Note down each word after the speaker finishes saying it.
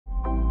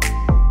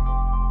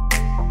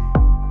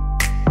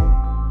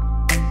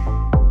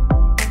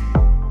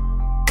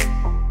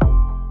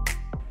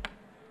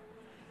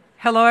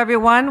Hello,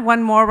 everyone.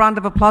 One more round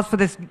of applause for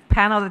this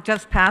panel that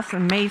just passed,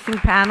 an amazing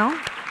panel.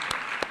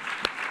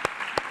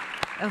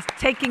 I was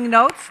taking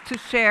notes to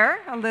share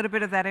a little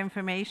bit of that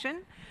information.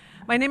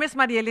 My name is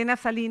Elena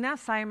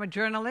Salinas. I am a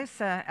journalist,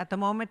 at the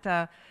moment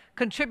a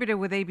contributor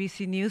with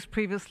ABC News,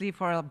 previously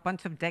for a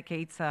bunch of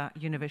decades,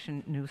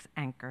 Univision news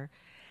anchor.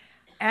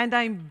 And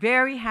I'm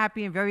very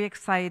happy and very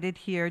excited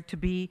here to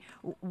be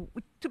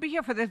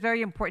here for this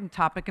very important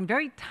topic and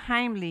very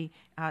timely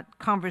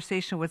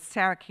conversation with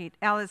Sarah Kate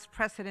Ellis,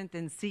 President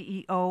and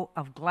CEO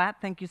of GLAAD.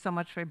 Thank you so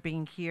much for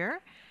being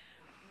here.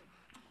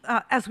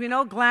 As we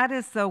know, GLAAD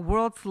is the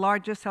world's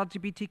largest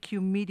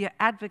LGBTQ media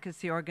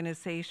advocacy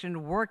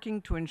organization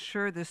working to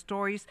ensure the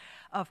stories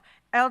of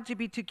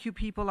LGBTQ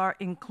people are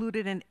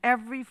included in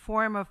every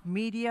form of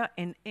media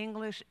in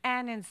English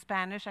and in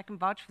Spanish. I can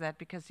vouch for that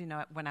because,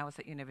 when I was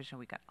at Univision,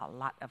 we got a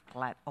lot of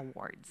GLAAD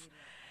awards.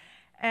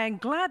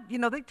 And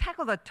GLAAD, they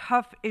tackle the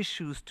tough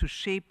issues to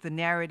shape the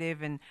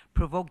narrative and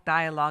provoke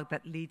dialogue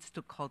that leads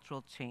to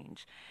cultural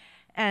change.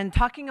 And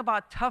talking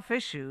about tough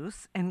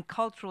issues and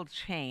cultural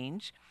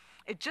change,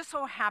 it just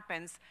so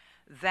happens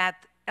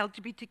that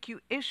LGBTQ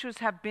issues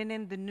have been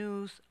in the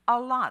news a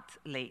lot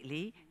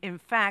lately. In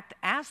fact,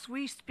 as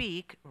we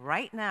speak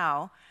right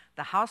now,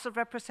 the House of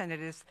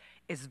Representatives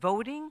is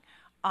voting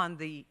on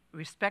the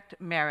Respect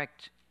of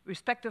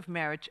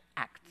Marriage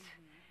Act.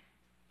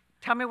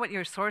 Tell me what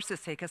your sources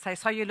say, because I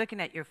saw you looking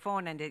at your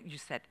phone and you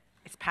said,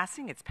 it's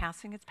passing, it's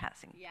passing, it's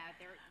passing. Yeah,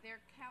 they're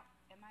count.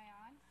 Am I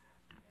on?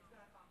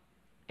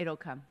 It'll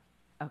come.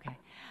 Okay.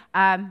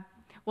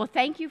 Well,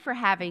 thank you for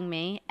having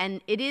me, and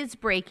it is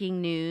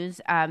breaking news.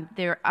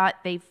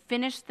 They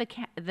finished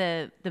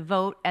the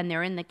vote, and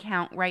they're in the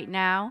count right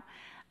now.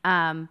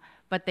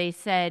 But they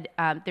said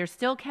they're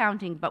still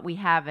counting, but we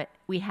have it.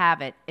 We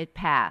have it. It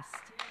passed.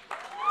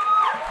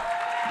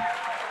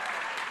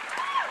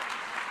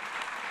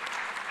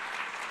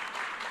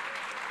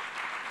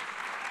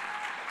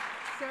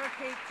 Sarah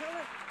Kate,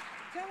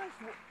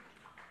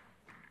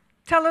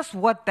 tell us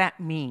what that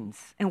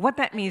means, and what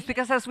that means,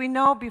 because as we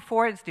know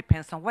before, it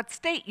depends on what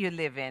state you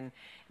live in,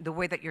 the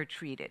way that you're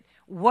treated.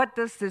 What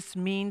does this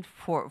mean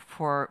for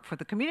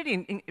the community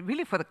and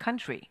really for the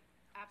country?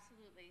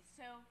 Absolutely.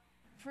 So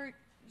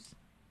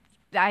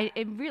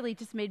it really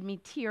just made me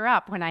tear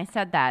up when I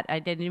said that. I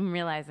didn't even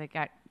realize I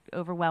got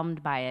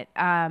overwhelmed by it.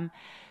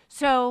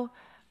 So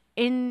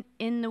in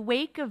the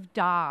wake of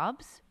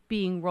Dobbs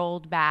being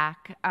rolled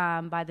back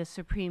by the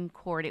Supreme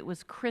Court, it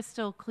was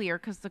crystal clear,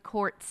 because the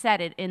court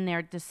said it in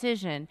their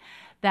decision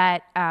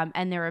that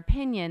and their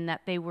opinion,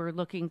 that they were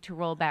looking to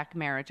roll back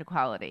marriage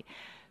equality.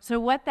 So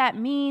what that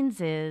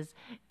means is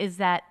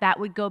that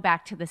would go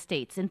back to the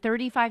states. In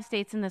 35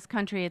 states in this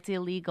country, it's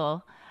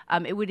illegal.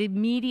 It would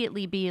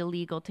immediately be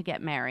illegal to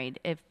get married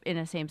if in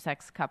a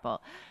same-sex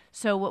couple.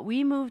 So what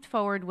we moved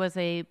forward was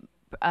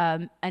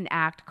an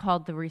act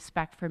called the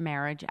Respect for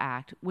Marriage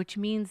Act, which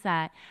means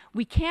that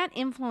we can't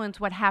influence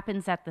what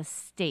happens at the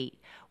state.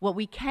 What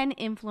we can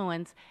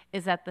influence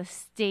is that the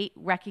state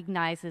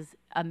recognizes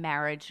a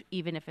marriage,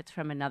 even if it's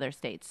from another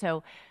state.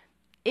 So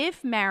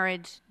if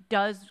marriage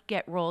does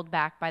get rolled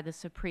back by the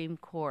Supreme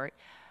Court,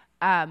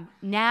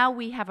 now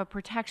we have a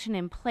protection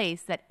in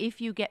place that if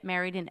you get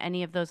married in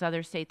any of those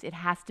other states, it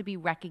has to be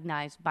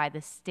recognized by the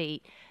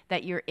state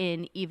that you're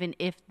in, even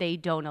if they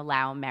don't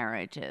allow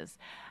marriages.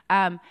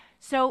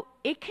 So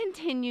it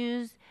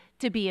continues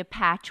to be a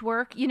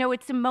patchwork.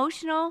 It's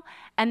emotional,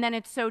 and then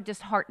it's so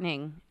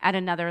disheartening at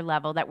another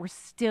level that we're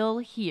still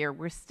here.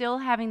 We're still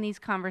having these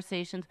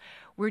conversations.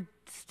 We're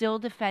still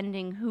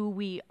defending who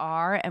we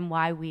are and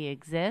why we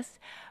exist.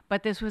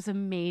 But this was a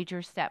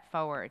major step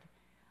forward,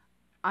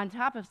 on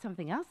top of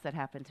something else that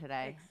happened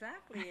today.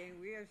 Exactly, and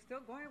we are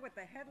still going with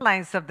the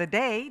headlines of the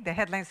day. The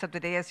headlines of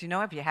the day, as you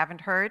know, if you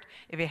haven't heard,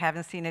 if you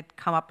haven't seen it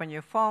come up on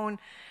your phone,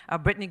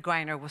 Brittany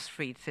Griner was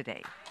freed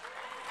today.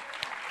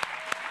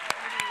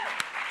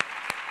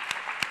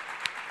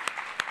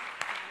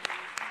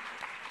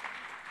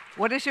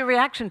 What is your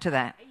reaction to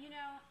that?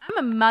 I'm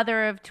a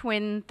mother of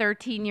twin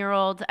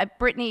 13-year-olds.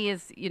 Brittany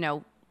is,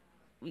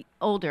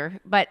 older,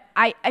 but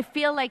I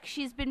feel like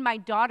she's been my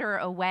daughter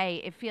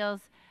away. It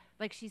feels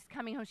like she's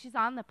coming home. She's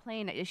on the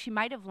plane. She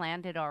might have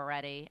landed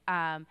already.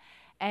 I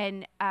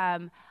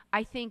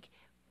think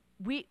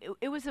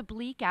it was a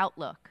bleak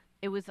outlook.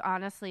 It was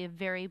honestly a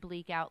very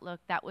bleak outlook.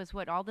 That was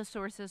what all the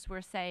sources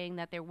were saying,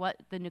 that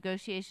the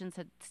negotiations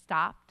had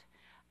stopped.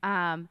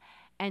 And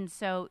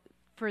so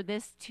for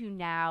this to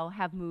now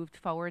have moved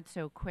forward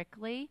so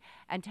quickly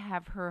and to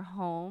have her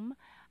home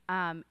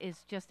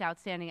is just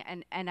outstanding.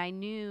 And I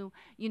knew,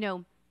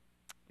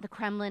 the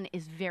Kremlin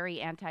is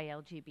very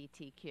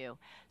anti-LGBTQ.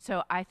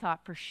 So I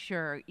thought for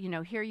sure,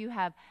 here you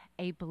have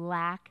a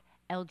black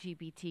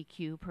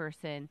LGBTQ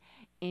person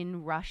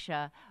in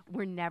Russia.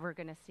 We're never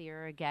going to see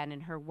her again.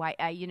 And her white,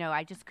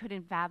 I just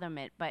couldn't fathom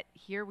it. But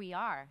here we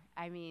are.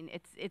 I mean,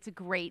 it's a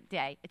great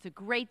day. It's a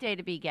great day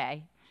to be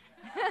gay.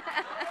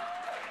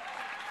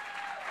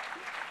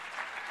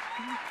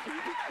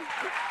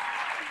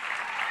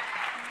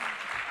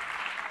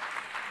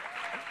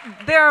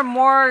 There are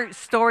more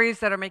stories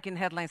that are making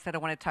headlines that I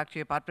want to talk to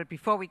you about, but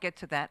before we get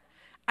to that,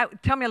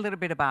 tell me a little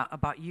bit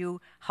about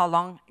you, how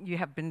long you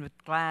have been with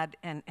GLAAD,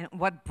 and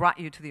what brought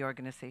you to the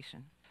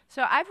organization.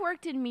 So I've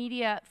worked in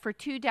media for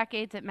 2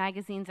 decades at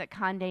magazines at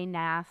Condé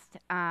Nast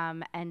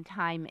and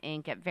Time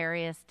Inc. at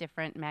various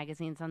different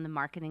magazines on the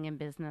marketing and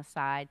business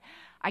side.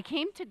 I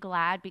came to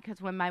GLAAD because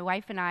when my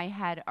wife and I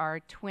had our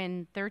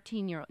twin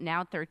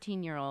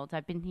 13-year-olds,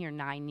 I've been here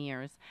 9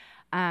 years,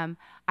 I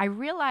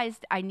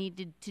realized I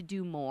needed to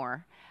do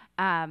more.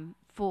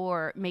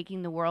 For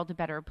making the world a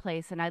better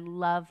place. And I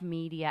love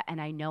media, and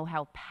I know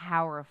how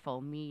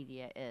powerful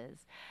media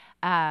is.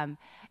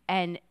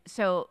 And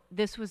so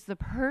this was the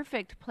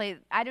perfect place.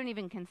 I don't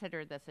even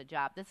consider this a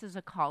job. This is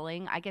a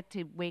calling. I get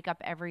to wake up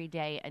every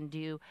day and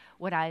do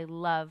what I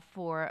love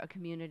for a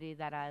community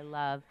that I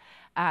love.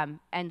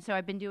 And so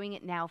I've been doing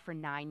it now for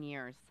 9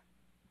 years.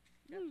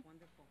 That's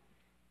wonderful.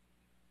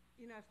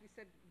 You know, as we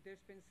said,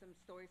 there's been some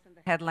stories in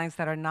the headlines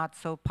that are not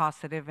so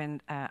positive,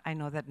 and I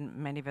know that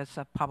many of us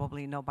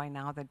probably know by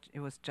now that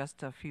it was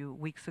just a few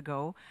weeks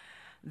ago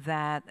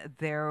that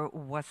there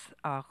was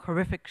a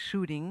horrific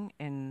shooting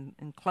in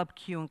Club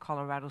Q in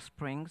Colorado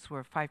Springs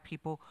where 5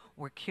 people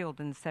were killed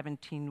and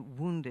 17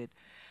 wounded.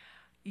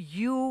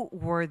 You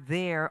were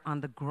there on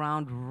the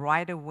ground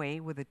right away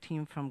with a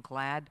team from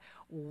GLAAD.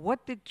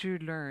 What did you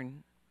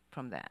learn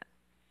from that?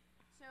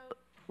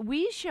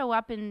 We show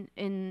up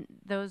in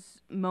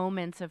those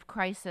moments of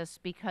crisis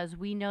because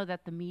we know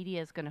that the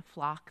media is going to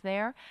flock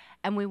there,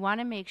 and we want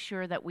to make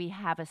sure that we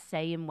have a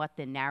say in what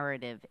the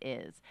narrative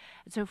is.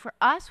 So for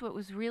us, what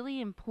was really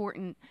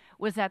important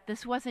was that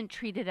this wasn't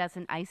treated as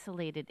an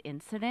isolated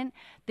incident.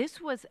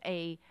 This was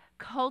a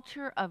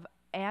culture of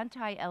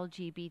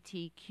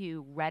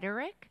anti-LGBTQ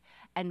rhetoric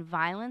and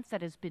violence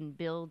that has been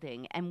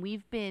building. And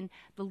the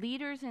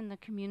leaders in the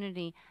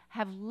community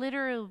have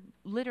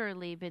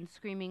literally been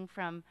screaming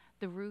from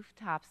the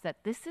rooftops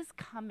that this is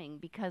coming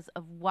because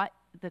of what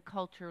the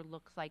culture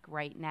looks like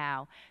right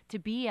now to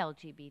be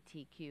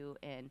LGBTQ.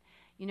 And,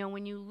 you know,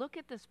 when you look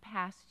at this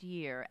past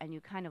year and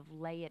you kind of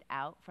lay it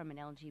out from an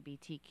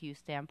LGBTQ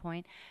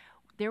standpoint,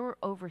 there were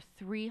over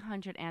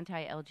 300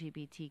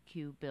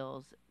 anti-LGBTQ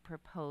bills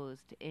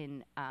proposed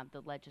in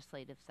the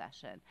legislative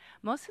session,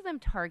 most of them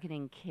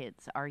targeting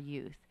kids, our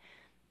youth.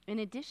 In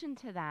addition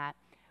to that,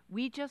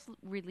 we just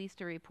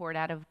released a report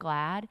out of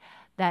GLAAD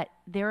that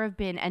there have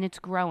been, and it's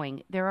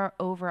growing, there are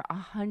over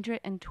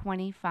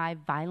 125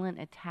 violent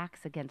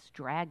attacks against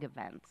drag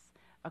events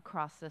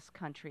across this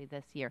country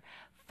this year.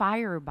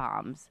 Fire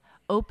bombs,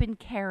 open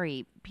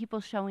carry, people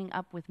showing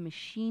up with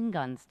machine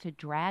guns to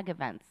drag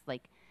events,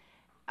 like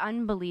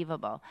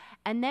unbelievable.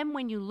 And then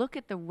when you look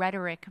at the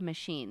rhetoric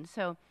machine,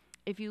 so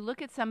if you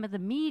look at some of the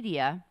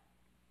media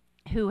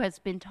who has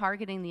been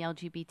targeting the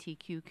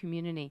LGBTQ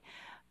community,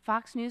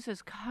 Fox News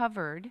has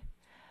covered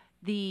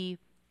the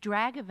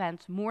drag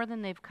events more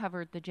than they've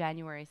covered the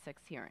January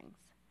 6th hearings.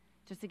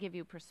 Just to give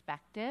you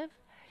perspective,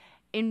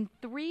 in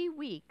 3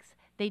 weeks,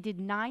 they did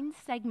 9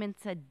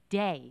 segments a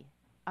day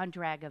on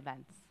drag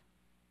events.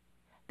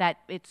 That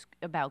it's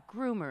about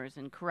groomers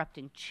and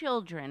corrupting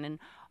children and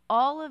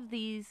all of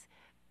these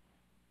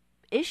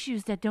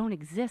issues that don't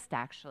exist,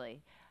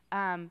 actually.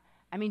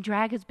 I mean,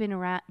 drag has been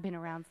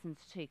around since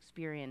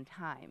Shakespearean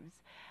times.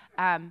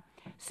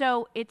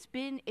 So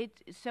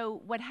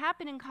what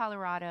happened in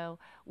Colorado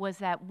was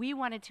that we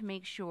wanted to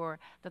make sure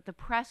that the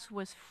press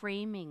was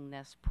framing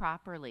this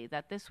properly,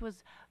 that this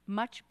was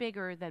much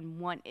bigger than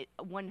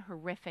one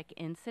horrific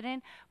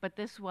incident, but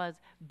this was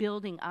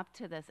building up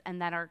to this,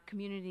 and that our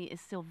community is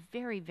still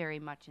very, very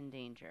much in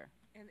danger.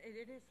 And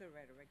it is the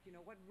rhetoric. You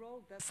know, what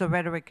role does the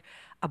rhetoric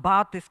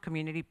about this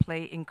community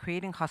play in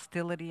creating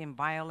hostility and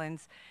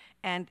violence?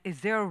 And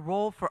is there a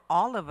role for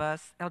all of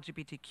us,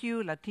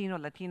 LGBTQ,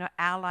 Latino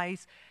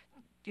allies,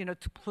 you know,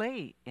 to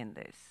play in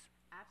this?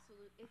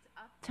 Absolutely. It's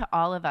up to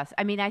all of us.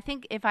 I mean, I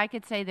think if I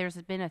could say there's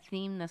been a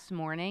theme this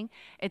morning,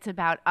 it's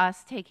about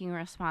us taking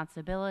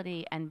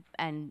responsibility and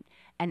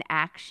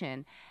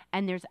action.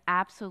 And there's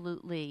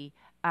absolutely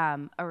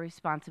a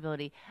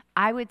responsibility.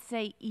 I would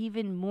say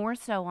even more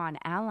so on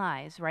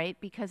allies, right?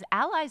 Because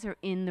allies are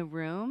in the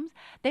rooms.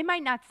 They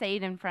might not say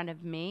it in front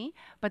of me,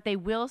 but they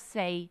will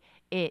say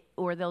it,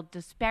 or they'll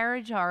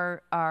disparage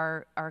our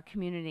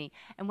community.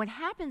 And what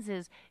happens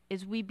is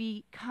we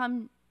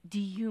become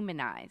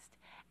dehumanized.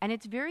 And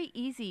it's very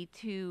easy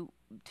to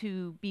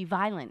be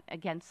violent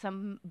against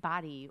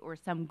somebody or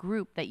some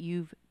group that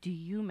you've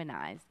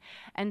dehumanized.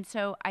 And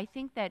so I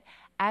think that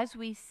as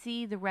we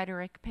see the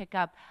rhetoric pick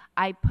up,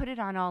 I put it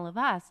on all of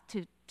us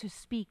to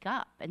speak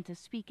up and to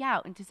speak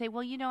out and to say,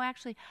 well, you know,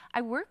 actually,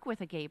 I work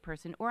with a gay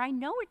person, or I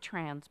know a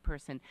trans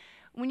person.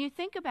 When you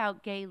think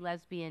about gay,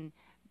 lesbian,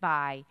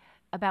 bi,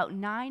 about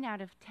 9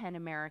 out of 10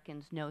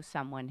 Americans know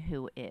someone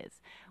who is.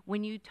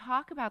 When you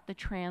talk about the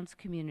trans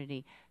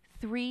community,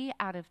 3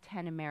 out of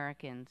 10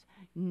 Americans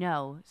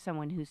know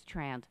someone who's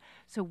trans.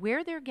 So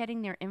where they're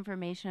getting their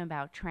information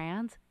about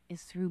trans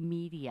is through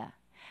media.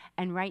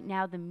 And right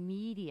now the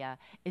media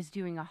is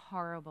doing a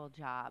horrible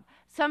job.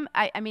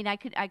 I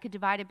could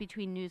divide it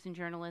between news and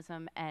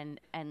journalism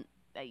and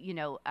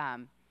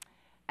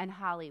and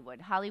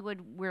Hollywood.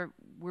 Hollywood, we're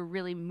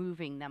really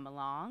moving them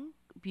along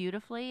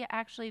beautifully,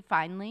 actually,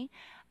 finally.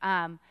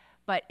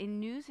 But in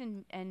news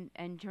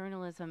and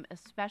journalism,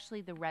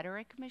 especially the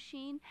rhetoric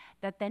machine,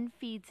 that then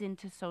feeds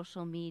into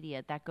social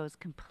media, that goes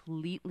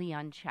completely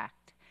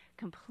unchecked.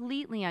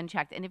 Completely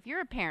unchecked. And if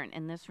you're a parent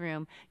in this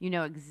room, you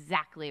know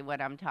exactly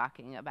what I'm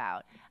talking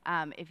about.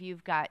 If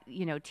you've got,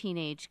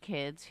 teenage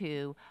kids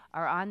who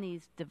are on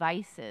these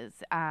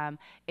devices,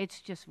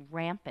 it's just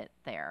rampant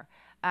there.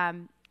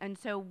 And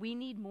so we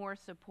need more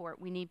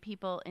support. We need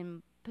people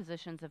in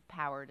positions of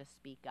power to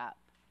speak up.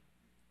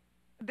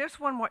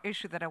 There's one more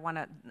issue that I want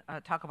to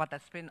talk about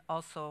that's been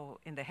also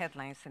in the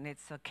headlines, and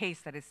it's a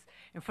case that is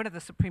in front of the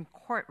Supreme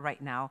Court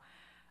right now.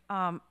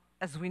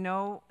 As we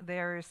know,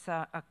 there's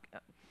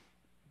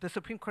the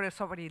Supreme Court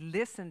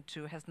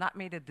has not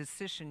made a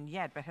decision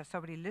yet, but has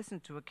already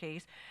listened to a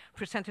case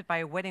presented by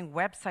a wedding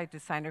website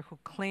designer who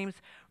claims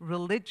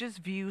religious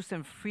views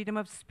and freedom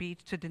of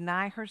speech to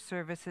deny her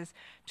services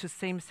to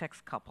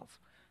same-sex couples.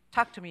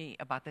 Talk to me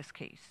about this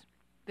case.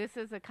 This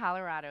is a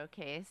Colorado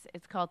case.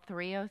 It's called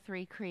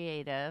 303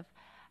 Creative.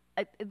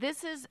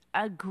 This is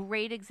a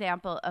great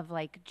example of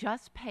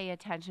just pay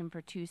attention for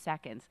 2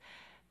 seconds.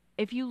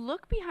 If you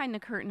look behind the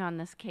curtain on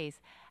this case,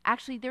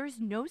 actually there is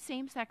no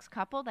same-sex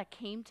couple that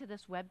came to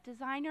this web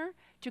designer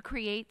to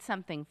create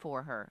something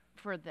for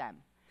them.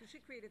 So she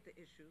created the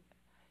issue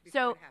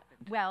before it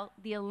happened. Well,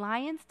 the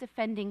Alliance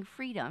Defending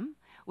Freedom,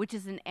 which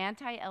is an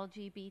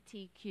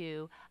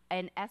anti-LGBTQ,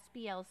 and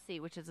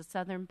SBLC, which is a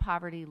Southern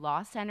Poverty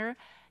Law Center,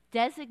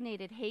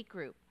 designated hate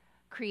group,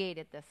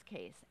 created this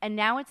case. And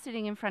now it's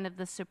sitting in front of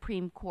the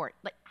Supreme Court.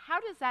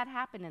 How does that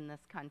happen in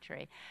this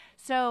country?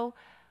 So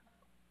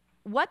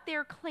what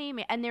they're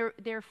claiming, and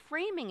they're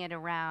framing it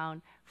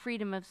around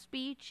freedom of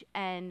speech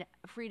and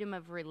freedom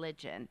of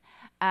religion.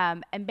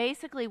 And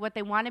basically what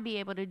they want to be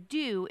able to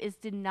do is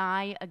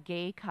deny a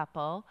gay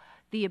couple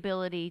the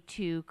ability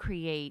to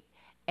create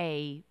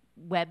a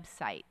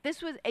website.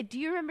 This was, do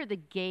you remember the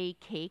gay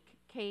cake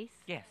case?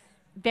 Yes.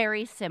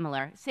 Very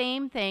similar.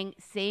 Same thing,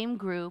 same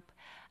group,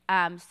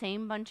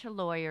 same bunch of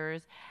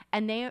lawyers,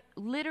 and they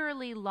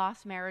literally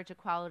lost marriage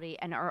equality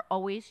and are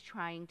always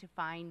trying to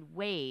find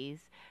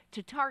ways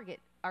to target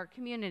our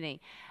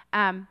community.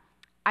 I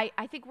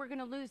think we're going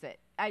to lose it.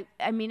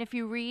 I mean, if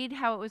you read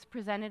how it was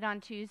presented on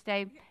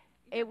Tuesday,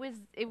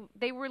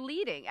 they were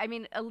leading. I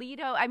mean,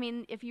 Alito,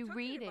 if you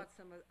read it.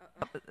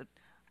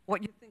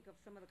 What you think of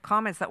some of the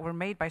comments that were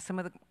made by some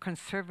of the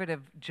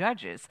conservative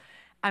judges.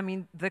 I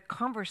mean, the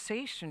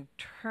conversation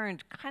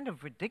turned kind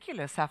of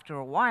ridiculous after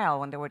a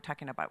while when they were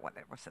talking about whether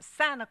it was a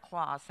Santa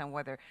Claus and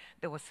whether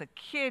there was a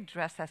kid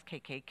dressed as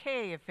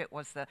KKK, if it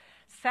was the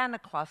Santa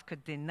Claus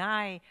could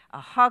deny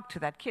a hug to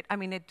that kid. I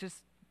mean, it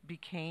just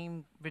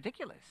became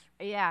ridiculous.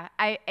 Yeah,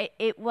 I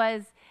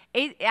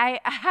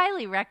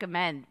highly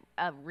recommend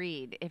a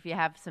read if you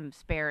have some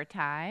spare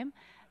time,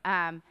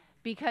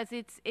 because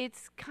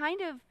it's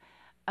kind of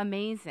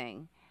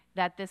amazing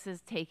that this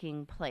is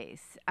taking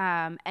place.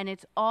 And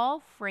it's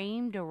all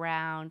framed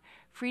around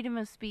freedom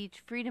of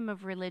speech, freedom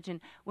of religion,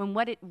 when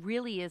what it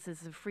really is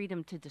the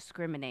freedom to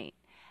discriminate.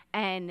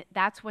 And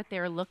that's what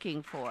they're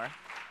looking for.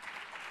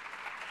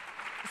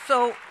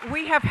 So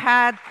we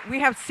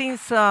have seen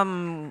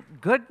some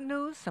good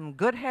news, some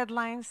good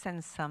headlines,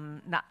 and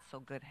some not so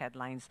good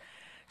headlines.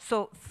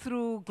 So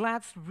through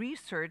GLAAD's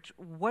research,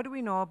 what do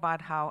we know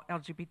about how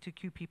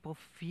LGBTQ people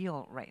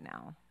feel right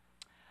now?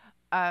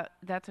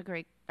 That's a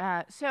great.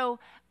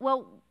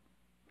 Well,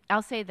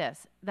 I'll say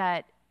this,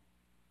 that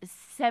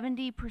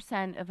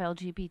 70% of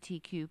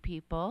LGBTQ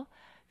people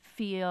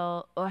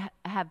feel or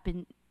have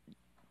been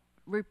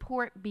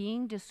report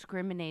being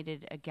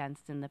discriminated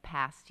against in the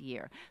past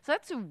year. So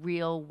that's the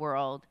real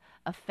world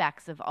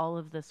effects of all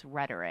of this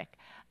rhetoric.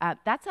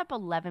 That's up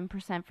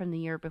 11% from the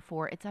year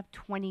before. It's up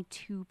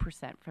 22%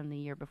 from the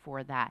year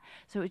before that.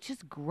 So it's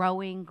just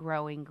growing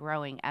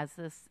as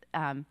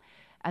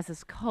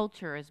this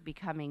culture is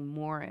becoming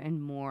more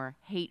and more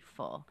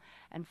hateful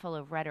and full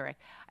of rhetoric.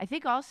 I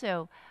think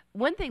also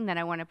one thing that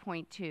I want to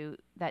point to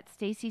that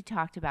Stacy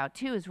talked about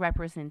too is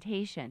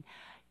representation.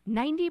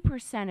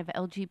 90% of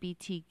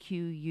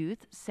LGBTQ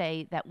youth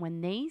say that when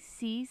they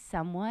see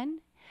someone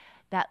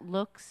that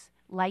looks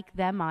like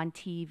them on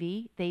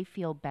TV, they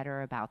feel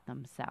better about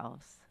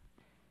themselves.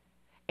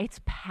 It's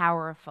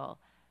powerful.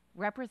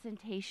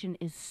 Representation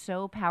is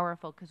so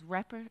powerful because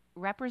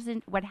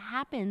represent what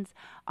happens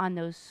on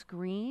those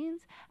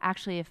screens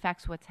actually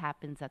affects what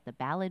happens at the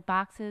ballot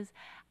boxes,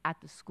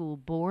 at the school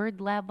board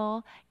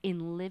level,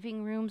 in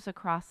living rooms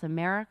across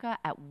America,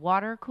 at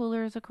water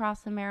coolers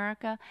across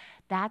America.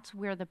 That's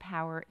where the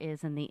power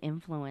is and the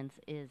influence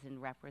is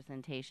in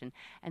representation.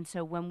 And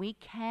so when we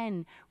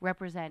can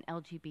represent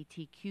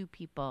LGBTQ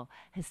people,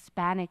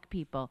 Hispanic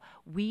people,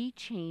 we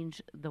change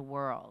the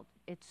world.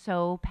 It's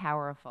so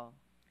powerful.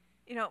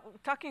 You know,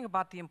 talking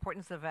about the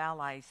importance of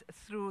allies,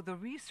 through the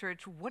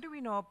research, what do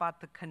we know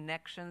about the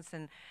connections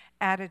and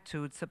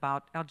attitudes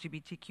about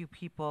LGBTQ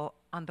people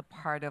on the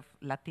part of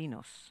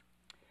Latinos?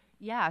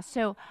 Yeah,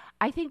 so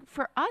I think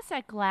for us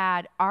at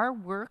GLAAD, our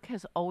work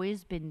has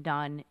always been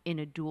done in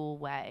a dual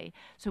way.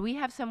 So we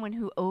have someone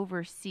who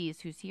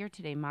oversees, who's here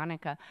today,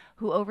 Monica,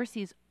 who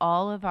oversees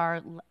all of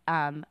our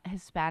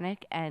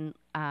Hispanic and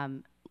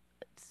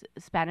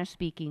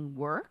Spanish-speaking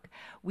work.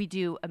 We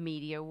do a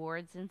media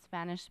awards in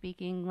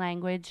Spanish-speaking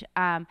language,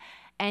 and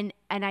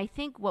I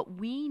think what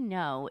we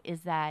know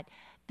is that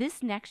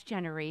this next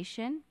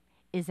generation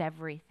is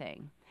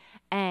everything.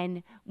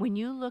 And when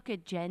you look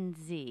at Gen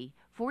Z,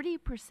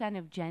 40%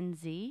 of Gen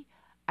Z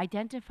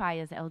identify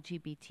as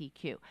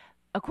LGBTQ.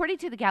 According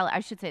to the Gallup, I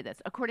should say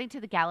this, according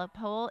to the Gallup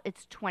poll,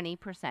 it's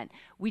 20%.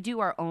 We do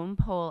our own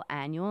poll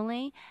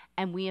annually,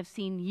 and we have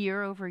seen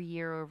year over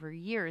year over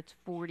year, it's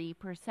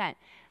 40%.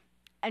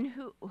 And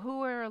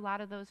who are a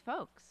lot of those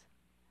folks?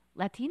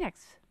 Latinx,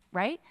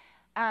 right?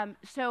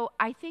 So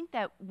I think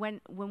that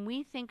when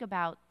we think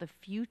about the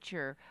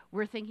future,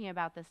 we're thinking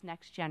about this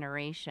next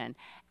generation,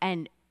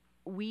 and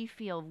we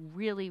feel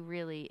really,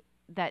 really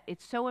that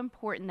it's so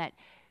important that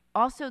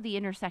also the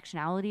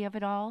intersectionality of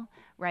it all,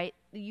 right?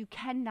 You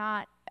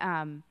cannot,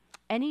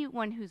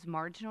 anyone who's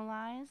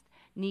marginalized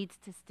needs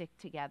to stick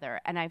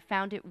together. And I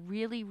found it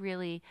really,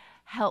 really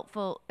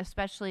helpful,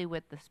 especially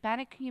with the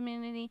Hispanic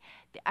community.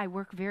 I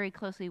work very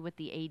closely with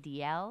the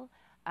ADL,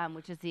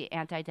 which is the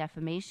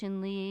Anti-Defamation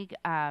League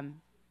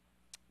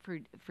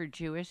for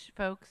Jewish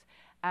folks.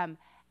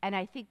 And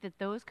I think that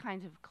those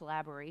kinds of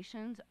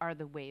collaborations are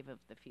the wave of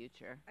the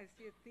future. I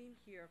see a theme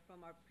here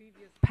from our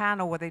previous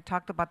panel where they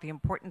talked about the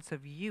importance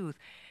of youth,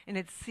 and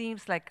it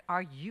seems like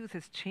our youth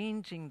is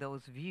changing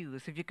those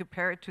views. If you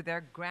compare it to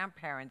their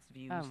grandparents'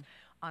 views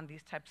on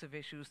these types of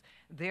issues,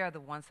 they are the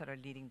ones that are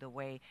leading the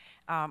way.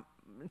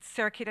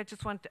 Sarah Kate, I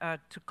just want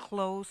to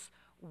close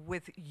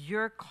with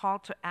your call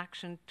to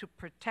action to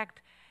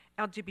protect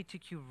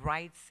LGBTQ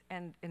rights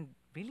and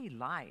really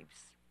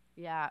lives.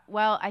 Yeah,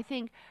 well, I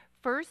think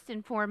first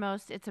and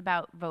foremost, it's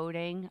about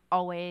voting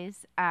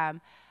always.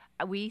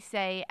 We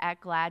say at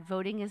GLAAD,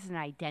 voting is an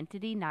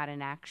identity, not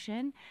an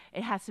action.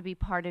 It has to be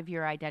part of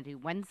your identity.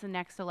 When's the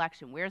next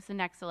election? Where's the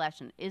next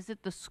election? Is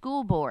it the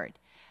school board?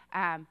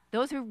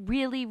 Those are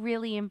really,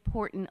 really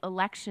important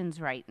elections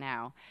right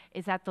now,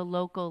 is at the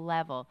local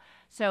level.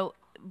 So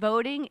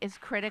voting is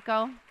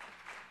critical.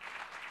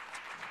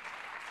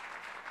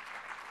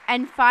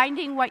 And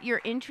finding what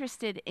you're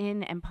interested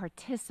in and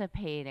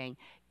participating.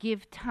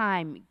 Give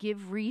time,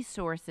 give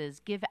resources,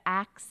 give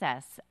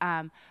access.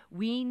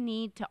 We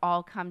need to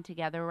all come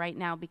together right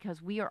now because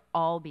we are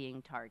all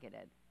being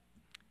targeted.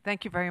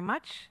 Thank you very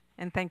much.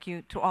 And thank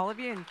you to all of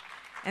you.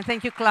 And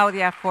thank you,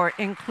 Claudia, for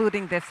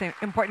including this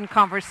important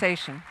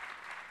conversation.